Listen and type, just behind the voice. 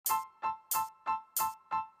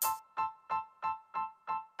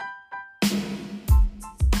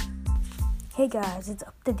Hey guys, it's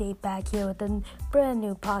Up to Date back here with a brand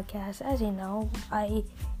new podcast. As you know, I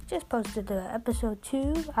just posted episode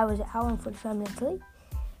 2. I was out and 45 minutes late.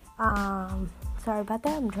 Sorry about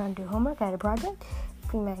that. I'm trying to do homework. I had a project.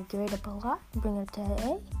 Bring my grade up a lot. Bring it up to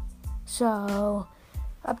A. So,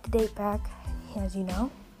 Up to Date back, as you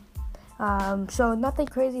know. So nothing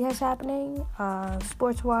crazy has happening.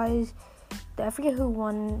 Sports-wise, I forget who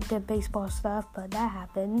won the baseball stuff, but that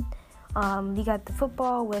happened. You got the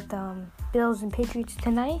football with Bills and Patriots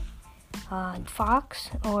tonight on Fox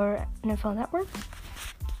or NFL Network.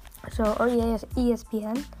 So, or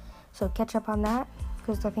ESPN. So catch up on that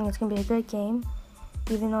because I think it's gonna be a great game.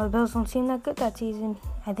 Even though the Bills don't seem that good that season,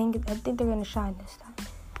 I think they're gonna shine this time.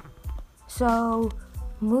 So,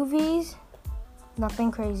 movies,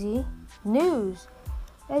 nothing crazy. News,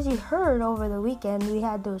 as you heard over the weekend, we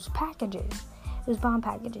had those bomb packages. Those bomb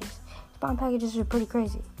packages are pretty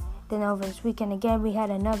crazy. Then over this weekend again, we had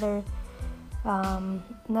another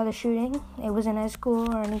shooting. It wasn't at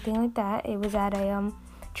school or anything like that. It was at a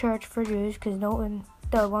church for Jews because the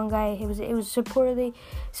one guy, it was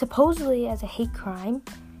supposedly as a hate crime.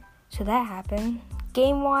 So that happened.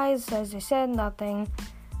 Game wise, as I said, nothing.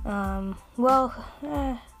 There's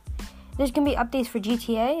gonna be updates for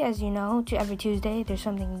GTA, as you know. Every Tuesday, there's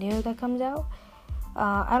something new that comes out.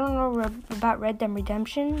 I don't know about Red Dead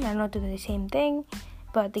Redemption. I don't know if they're the same thing.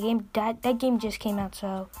 But that game just came out,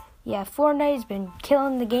 so yeah, Fortnite has been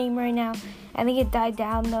killing the game right now. I think it died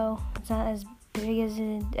down though. It's not as big as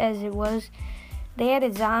it was. They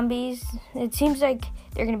added zombies. It seems like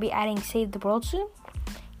they're gonna be adding Save the World soon.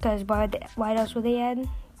 Because why else would they add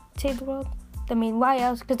Save the World? I mean, why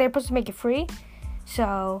else? Because they're supposed to make it free.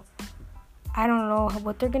 So I don't know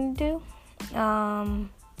what they're gonna do.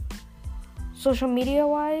 Social media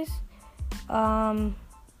wise,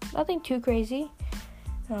 nothing too crazy.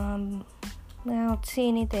 I don't see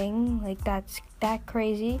anything like that's that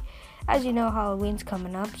crazy. As you know, Halloween's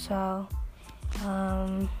coming up, so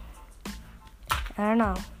I don't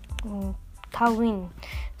know. Halloween,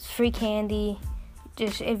 it's free candy.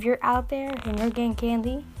 Just if you're out there and you're getting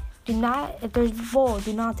candy, if there's a bowl,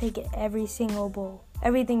 do not take it every single bowl.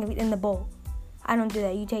 Everything in the bowl. I don't do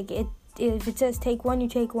that. You take it. If it says take one, you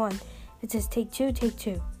take one. If it says take two, take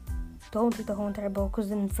two. Don't take the whole entire bowl, because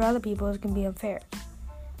then for other people, it's going to be unfair.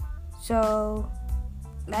 So,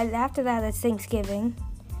 after that, it's Thanksgiving.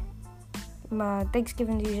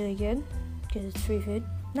 Thanksgiving's usually good, because it's free food.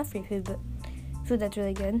 Not free food, but food that's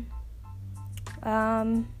really good.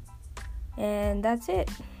 And that's it.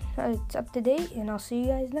 It's Up to Date, and I'll see you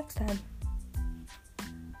guys next time.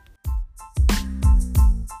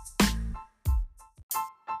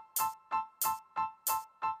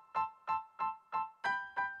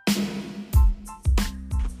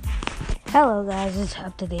 Hello guys, it's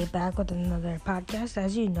Up to Date back with another podcast.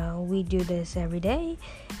 As you know, we do this every day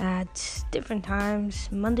at different times,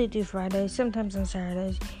 Monday through Friday, sometimes on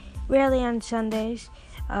Saturdays, rarely on Sundays,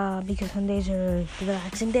 because Sundays are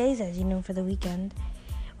relaxing days, as you know, for the weekend,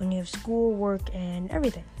 when you have school, work, and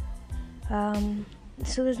everything.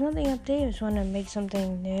 So there's nothing update. I just want to make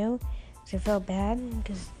something new, because I felt bad,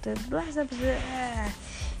 because the last episode,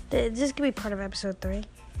 this could be part of episode 3.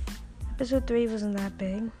 Episode 3 wasn't that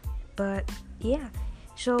big. But, yeah,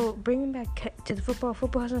 so bringing back to the football.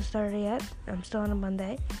 Football hasn't started yet. I'm still on a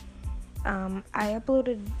Monday. I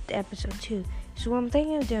uploaded episode 2. So what I'm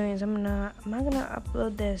thinking of doing is I'm not going to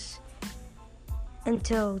upload this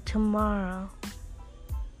until tomorrow,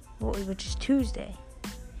 which is Tuesday.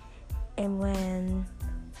 And when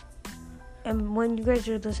you guys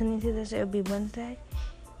are listening to this, it'll be Wednesday.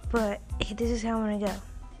 But this is how I'm going to go.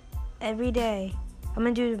 Every day, I'm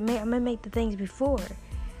going to make the things before.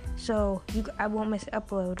 So I won't miss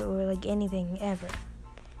upload or like anything ever.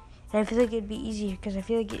 And I feel like it'd be easier because I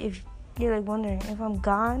feel like if you're like wondering if I'm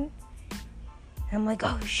gone, I'm like,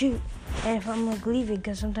 oh shoot. And if I'm like leaving,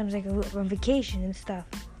 because sometimes I go on vacation and stuff.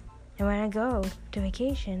 And when I go to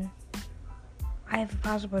vacation, I have a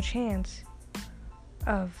possible chance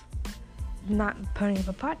of not putting up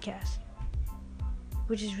a podcast,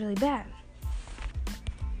 which is really bad.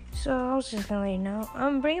 So I was just gonna let you know.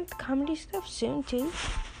 I'm bringing up the comedy stuff soon too.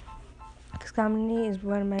 Because comedy is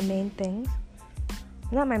one of my main things.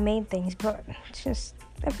 Not my main things, but it's just,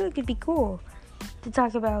 I feel like it'd be cool to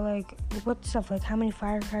talk about, like, what stuff, like how many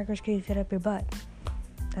firecrackers could you fit up your butt?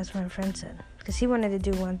 That's what my friend said. Because he wanted to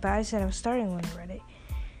do one, but I said I was starting one already.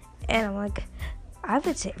 And I'm like, I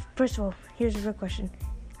would say, first of all, here's a real question.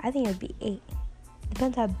 I think it would be 8.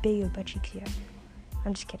 Depends how big your butt cheeks you have.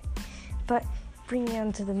 I'm just kidding. But bringing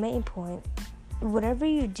on to the main point, whatever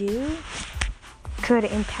you do could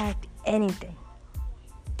impact anything.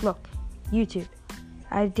 Look, YouTube.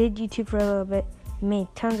 I did YouTube for a little bit, made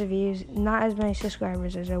tons of views, not as many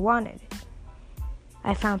subscribers as I wanted.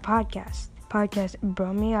 I found podcasts. Podcasts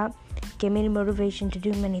brought me up, gave me the motivation to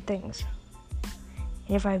do many things.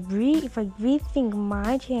 And if I rethink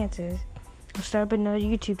my chances, I'll start up another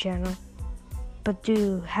YouTube channel, but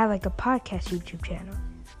do have like a podcast YouTube channel.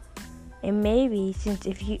 And maybe since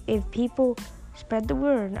if people spread the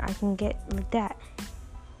word, I can get like that.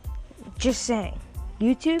 Just saying,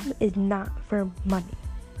 YouTube is not for money.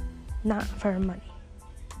 Not for money.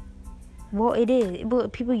 Well, it is. Well,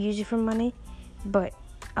 people use it for money, but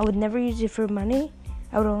I would never use it for money.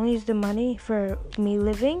 I would only use the money for me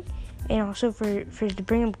living, and also for to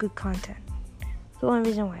bring up good content. The only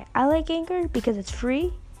reason why I like Anchor, because it's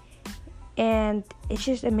free, and it's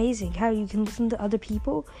just amazing how you can listen to other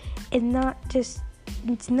people and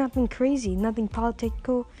it's nothing crazy, nothing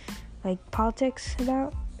political, like politics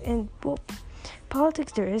about. And well,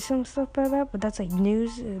 politics, there is some stuff about that, but that's like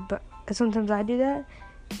news, but cause sometimes I do that.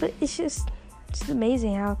 But it's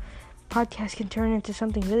amazing how podcasts can turn into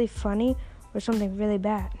something really funny or something really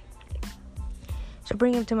bad. So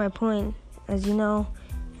bring up to my point, as you know,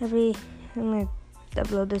 I'm gonna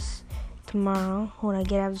upload this tomorrow when I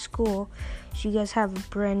get out of school, so you guys have a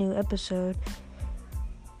brand new episode,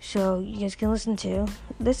 so you guys can listen to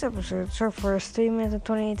this episode. So for 3 minutes and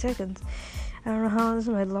 28 seconds, I don't know how this is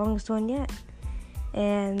my longest one yet.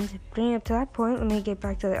 And bringing up to that point, let me get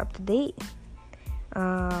back to the up to date.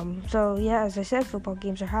 So yeah, as I said, football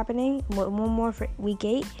games are happening. One more for week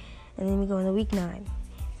 8, and then we go into week 9.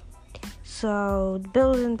 So the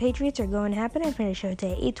Bills and Patriots are going to happen. I'm going to show it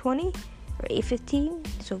at 8:20 or 8:15.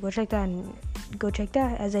 So go check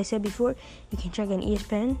that. As I said before, you can check on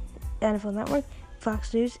ESPN, NFL Network,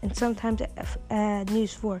 Fox News, and sometimes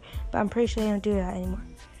News 4. But I'm pretty sure they don't do that anymore.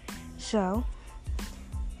 So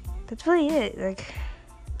that's really it. Like,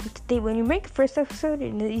 when you make a first episode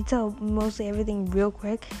and you tell mostly everything real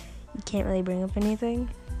quick, you can't really bring up anything.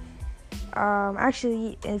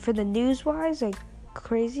 Actually, for the news wise, like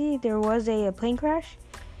crazy, there was a plane crash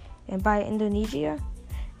and by Indonesia,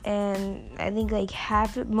 and I think like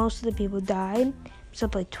most of the people died. So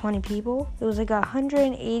like 20 people. It was like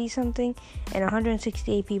 180 something, and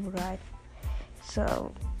 168 people died.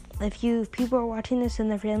 So if people are watching this and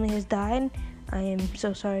their family has died, I am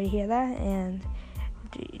so sorry to hear that, and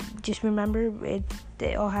just remember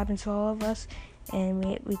it all happens to all of us, and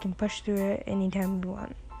we can push through it anytime we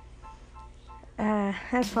want.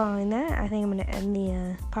 As following that, I think I'm going to end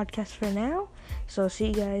the podcast for now. So see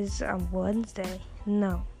you guys on Wednesday.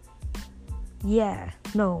 Well, you're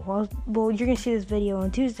going to see this video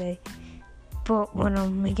on Tuesday, but when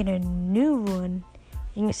I'm making a new one,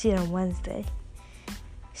 you're going to see it on Wednesday.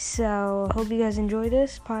 So, hope you guys enjoy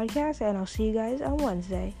this podcast, and I'll see you guys on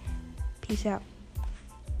Wednesday. Peace out.